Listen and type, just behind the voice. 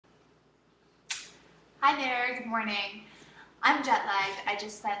Hi there, good morning. I'm jet lagged. I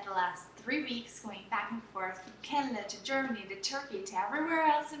just spent the last 3 weeks going back and forth from Canada to Germany to Turkey to everywhere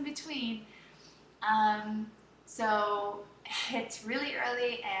else in between. So it's really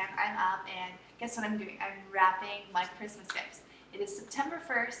early and I'm up, and guess what I'm doing? I'm wrapping my Christmas gifts. It is September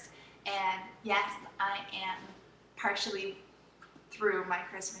 1st, and yes, I am partially through my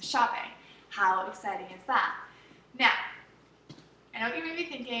Christmas shopping. How exciting is that? Now, I know what you may be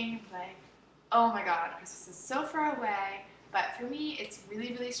thinking, like, oh my god, Christmas is so far away, but for me, it's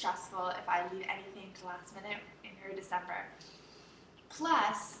really, really stressful if I leave anything to last minute in early December.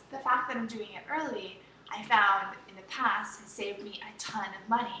 Plus, the fact that I'm doing it early, I found in the past has saved me a ton of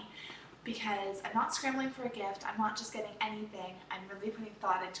money because I'm not scrambling for a gift, I'm not just getting anything, I'm really putting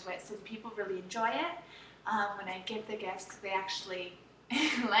thought into it so the people really enjoy it when I give the gifts because they actually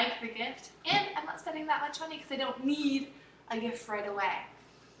like the gift, and I'm not spending that much money because I don't need a gift right away.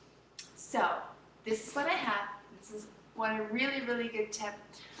 So this is what I have. This is one really, really good tip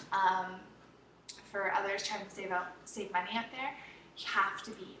for others trying to save money out there. You have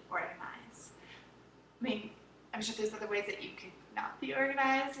to be organized. I mean, I'm sure there's other ways that you could not be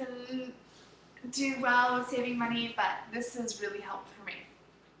organized and do well with saving money, but this has really helped for me.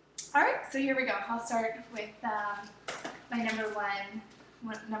 All right, so here we go. I'll start with my number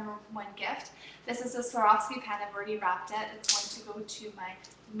one gift. This is a Swarovski pen. I've already wrapped it. It's going to go to my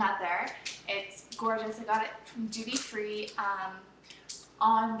mother. It's gorgeous. I got it from duty free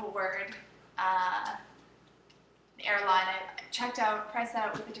on board airline. I checked out, priced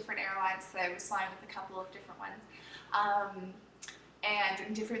out with the different airlines because I was flying with a couple of different ones,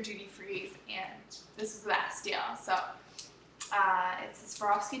 and different duty frees, and this was the best deal. So it's a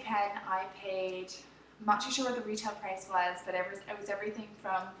Swarovski pen. I paid, I'm not too sure what the retail price was, but it was everything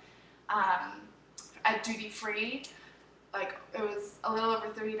from at duty free, like it was a little over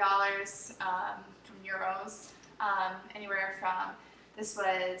 $30 from euros, anywhere from, this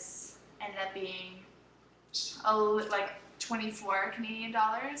was, ended up being like 24 Canadian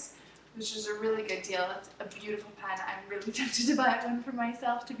dollars, which is a really good deal. It's a beautiful pen. I'm really tempted to buy one for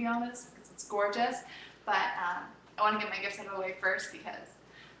myself, to be honest, because it's gorgeous, but I want to get my gifts out of the way first because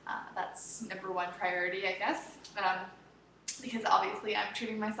that's number one priority, I guess, because obviously I'm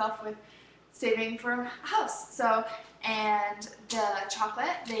treating myself with saving for a house. So, and the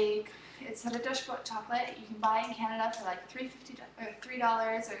chocolate, it's a Dutch chocolate you can buy in Canada for like $3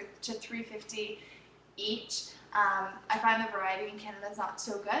 or to $3.50 each. I find the variety in Canada is not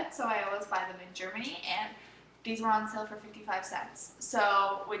so good, so I always buy them in Germany, and these were on sale for 55 cents,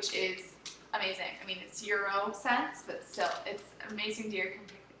 so, which is amazing. I mean, it's euro cents, but still, it's an amazing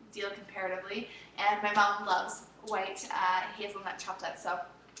deal comparatively, and my mom loves white hazelnut chocolate, so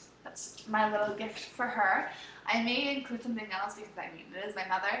that's my little gift for her. I may include something else because, I mean, it is my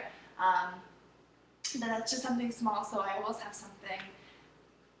mother, but that's just something small, so I always have something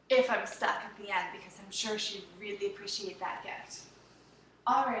if I'm stuck at the end, because I'm sure she'd really appreciate that gift.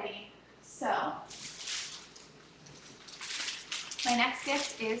 Alrighty, so my next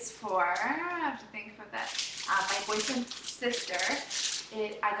gift is for, I have to think for that, my boyfriend's sister.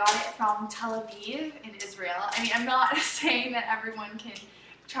 I got it from Tel Aviv in Israel. I mean, I'm not saying that everyone can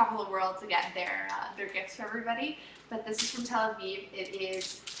travel the world to get their gifts for everybody, but this is from Tel Aviv. It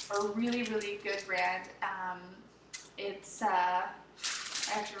is a really, really good brand. It's, I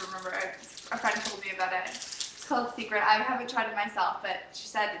have to remember, a friend told me about it. It's called Secret. I haven't tried it myself, but she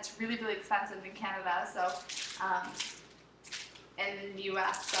said it's really, really expensive in Canada, so, and in the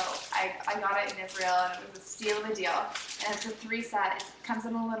US, so I got it in Israel, and it was a steal of a deal. And it's a 3-set. It comes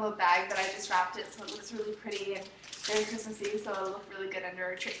in a little bag, but I just wrapped it so it looks really pretty and very Christmassy, so it'll look really good under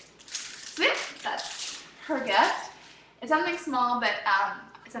a tree. So yeah, that's her gift. It's something small, but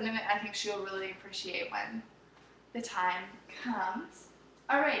it's something that I think she'll really appreciate when the time comes.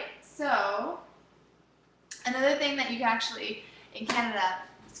 Alright, so another thing that you can actually, in Canada,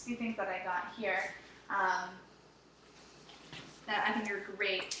 a few things that I got here that I think are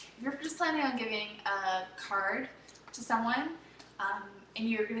great. If you're just planning on giving a card to someone and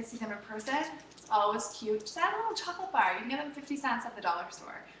you're going to see them in person, it's always cute. Just add a little chocolate bar. You can get them 50 cents at the dollar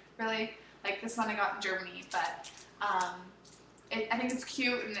store. Really, like this one I got in Germany, but I think it's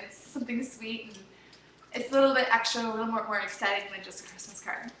cute and it's something sweet, and it's a little bit extra, a little more exciting than just a Christmas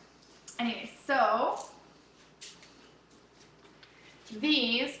card. Anyway, so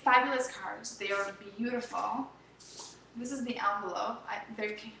these fabulous cards, they are beautiful. This is the envelope. I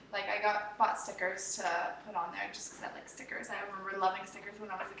bought stickers to put on there just because I like stickers. I remember loving stickers when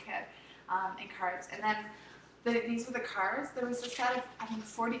I was a kid, and cards. And then these were the cards. There was a set of, I think,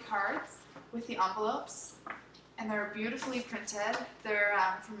 40 cards with the envelopes, and they're beautifully printed. They're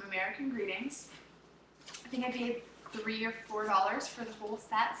from American Greetings. I think I paid $3 or $4 for the whole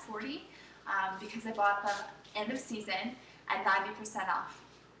set, 40, because I bought them end of season at 90% off.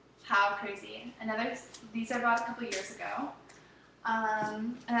 How crazy. These I bought a couple years ago.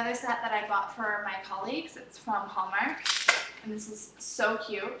 Another set that I bought for my colleagues, it's from Hallmark, and this is so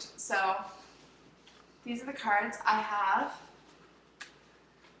cute. So these are the cards I have.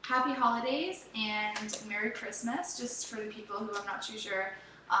 Happy Holidays and Merry Christmas, just for the people who I'm not too sure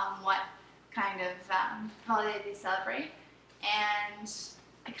what kind of holiday they celebrate. And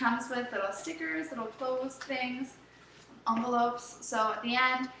it comes with little stickers, little clothes things, envelopes. So at the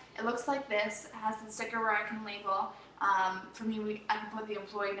end, it looks like this. It has the sticker where I can label. For me, I can put the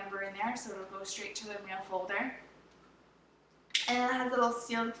employee number in there, so it'll go straight to the mail folder. And it has little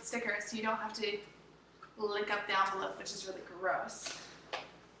sealed stickers, so you don't have to lick up the envelope, which is really gross.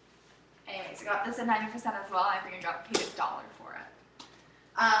 Anyways, I got this at 90% as well. I think I paid $1 for it.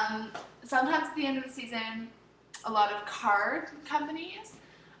 Sometimes at the end of the season, a lot of card companies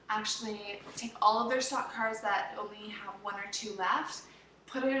actually take all of their stock cards that only have 1 or 2 left,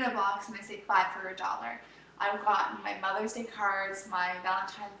 put it in a box, and they say 5 for $1. I've gotten my Mother's Day cards, my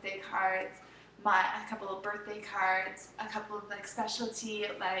Valentine's Day cards, a couple of birthday cards, a couple of like specialty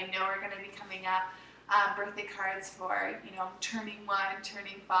that I know are going to be coming up. Birthday cards for, you know, turning 1,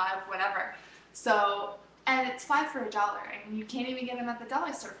 turning 5, whatever. So, and it's 5 for $1. I mean, you can't even get them at the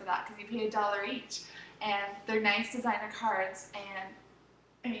dollar store for that because you pay $1 each. And they're nice designer cards, and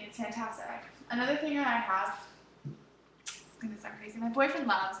I mean, it's fantastic. Another thing that I have, it's gonna sound crazy, my boyfriend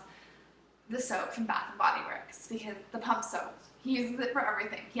loves the soap from Bath & Body Works, because the pump soap, he uses it for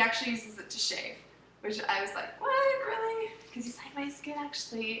everything. He actually uses it to shave, which I was like, what, really? Because he's like, my skin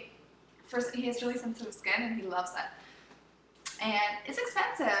actually, first, he has really sensitive skin and he loves it. And it's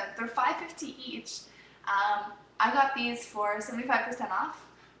expensive. They're $5.50 each. I got these for 75% off,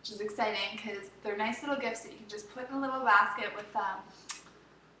 which is exciting because they're nice little gifts that you can just put in a little basket with, I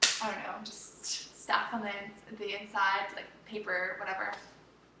don't know, just stuff on the inside, like paper, whatever.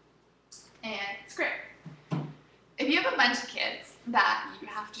 And it's great. If you have a bunch of kids that you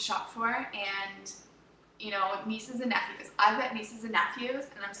have to shop for, and you know, nieces and nephews. I've got nieces and nephews,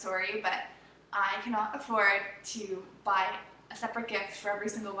 and I'm sorry, but I cannot afford to buy a separate gift for every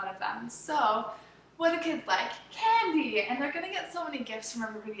single one of them. So what do kids like? Candy! And they're going to get so many gifts from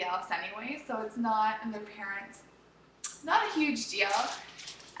everybody else anyway, so it's not, and their parents, not a huge deal.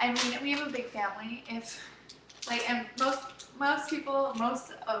 I mean, we have a big family. And most people,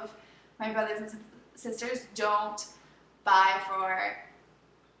 most of my brothers and sisters don't buy for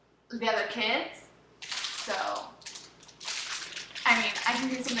the other kids. So, I mean, I can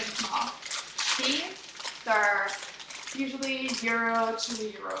do something small. These, they're usually €1 to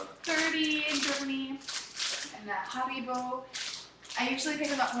 €1.30 in Germany, and the Haribo. I usually pick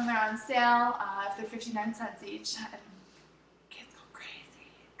them up when they're on sale, if they're 59 cents each, and kids go crazy,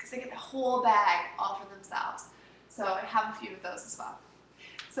 because they get the whole bag all for themselves. So I have a few of those as well.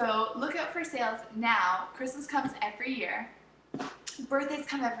 So look out for sales now. Christmas comes every year. Birthdays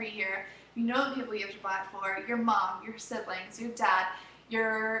come every year. You know the people you have to buy for, your mom, your siblings, your dad,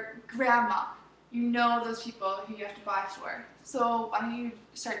 your grandma. You know those people who you have to buy for. So why don't you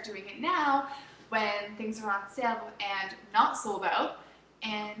start doing it now when things are on sale and not sold out,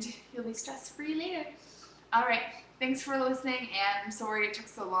 and you'll be stress-free later. All right, thanks for listening, and I'm sorry it took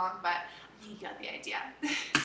so long, but I think you got the idea.